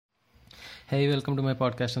Hey, welcome to my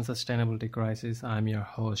podcast on Sustainability Crisis. I'm your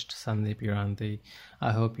host, Sandeep Iranti.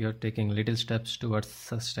 I hope you're taking little steps towards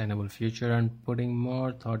sustainable future and putting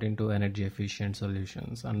more thought into energy efficient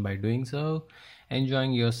solutions. And by doing so,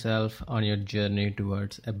 enjoying yourself on your journey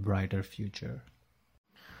towards a brighter future.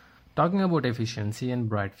 Talking about efficiency and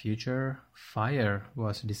bright future, fire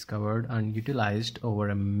was discovered and utilized over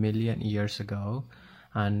 1 million years ago,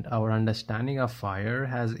 and our understanding of fire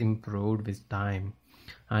has improved with time.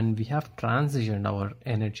 And we have transitioned our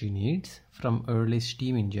energy needs from early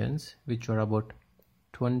steam engines, which were about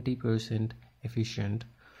 20% efficient,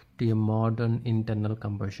 to a modern internal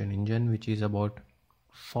combustion engine, which is about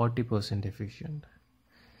 40% efficient.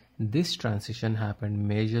 This transition happened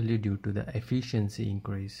majorly due to the efficiency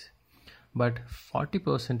increase. But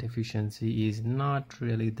 40% efficiency is not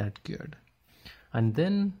really that good. And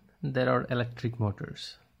then there are electric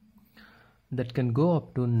motors that can go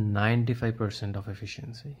up to 95% of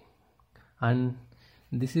efficiency. And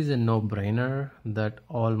this is a no-brainer that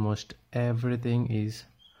almost everything is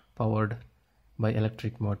powered by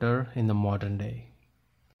electric motor in the modern day.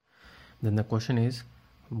 Then the question is,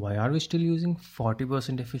 why are we still using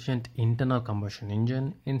 40% efficient internal combustion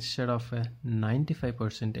engine instead of a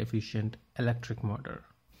 95% efficient electric motor?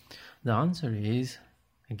 The answer is,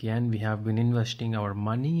 again, we have been investing our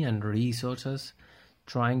money and resources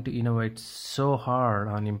trying to innovate so hard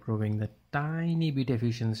on improving the tiny bit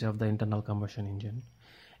efficiency of the internal combustion engine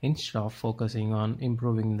instead of focusing on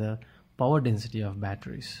improving the power density of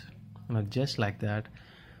batteries. Now, just like that,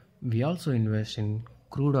 we also invest in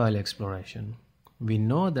crude oil exploration. We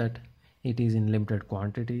know that it is in limited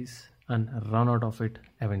quantities and run out of it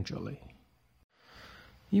eventually.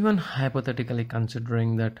 Even hypothetically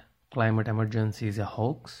considering that climate emergency is a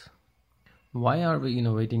hoax, why are we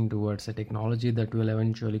innovating towards a technology that will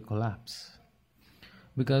eventually collapse?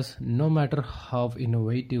 Because no matter how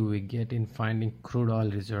innovative we get in finding crude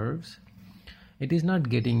oil reserves, it is not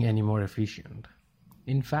getting any more efficient.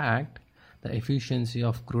 In fact, the efficiency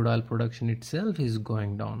of crude oil production itself is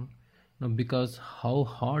going down because how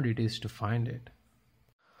hard it is to find it.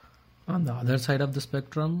 On the other side of the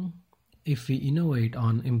spectrum, if we innovate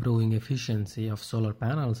on improving efficiency of solar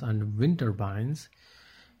panels and wind turbines,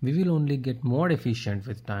 we will only get more efficient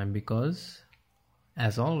with time because,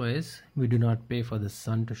 as always, we do not pay for the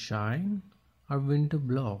sun to shine or wind to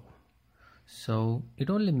blow. So it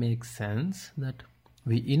only makes sense that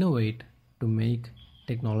we innovate to make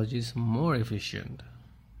technologies more efficient.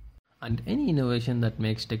 And any innovation that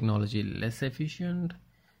makes technology less efficient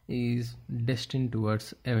is destined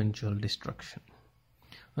towards eventual destruction.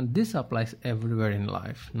 And this applies everywhere in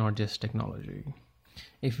life, not just technology.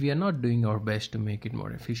 If we are not doing our best to make it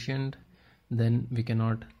more efficient, then we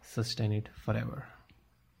cannot sustain it forever.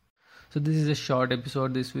 So this is a short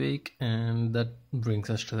episode this week, and that brings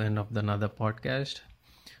us to the end of another podcast.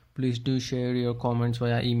 Please do share your comments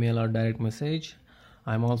via email or direct message.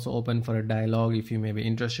 I'm also open for a dialogue if you may be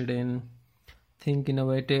interested in. Think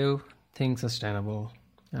innovative, think sustainable.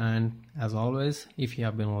 And as always, if you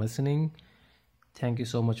have been listening, thank you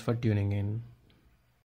so much for tuning in.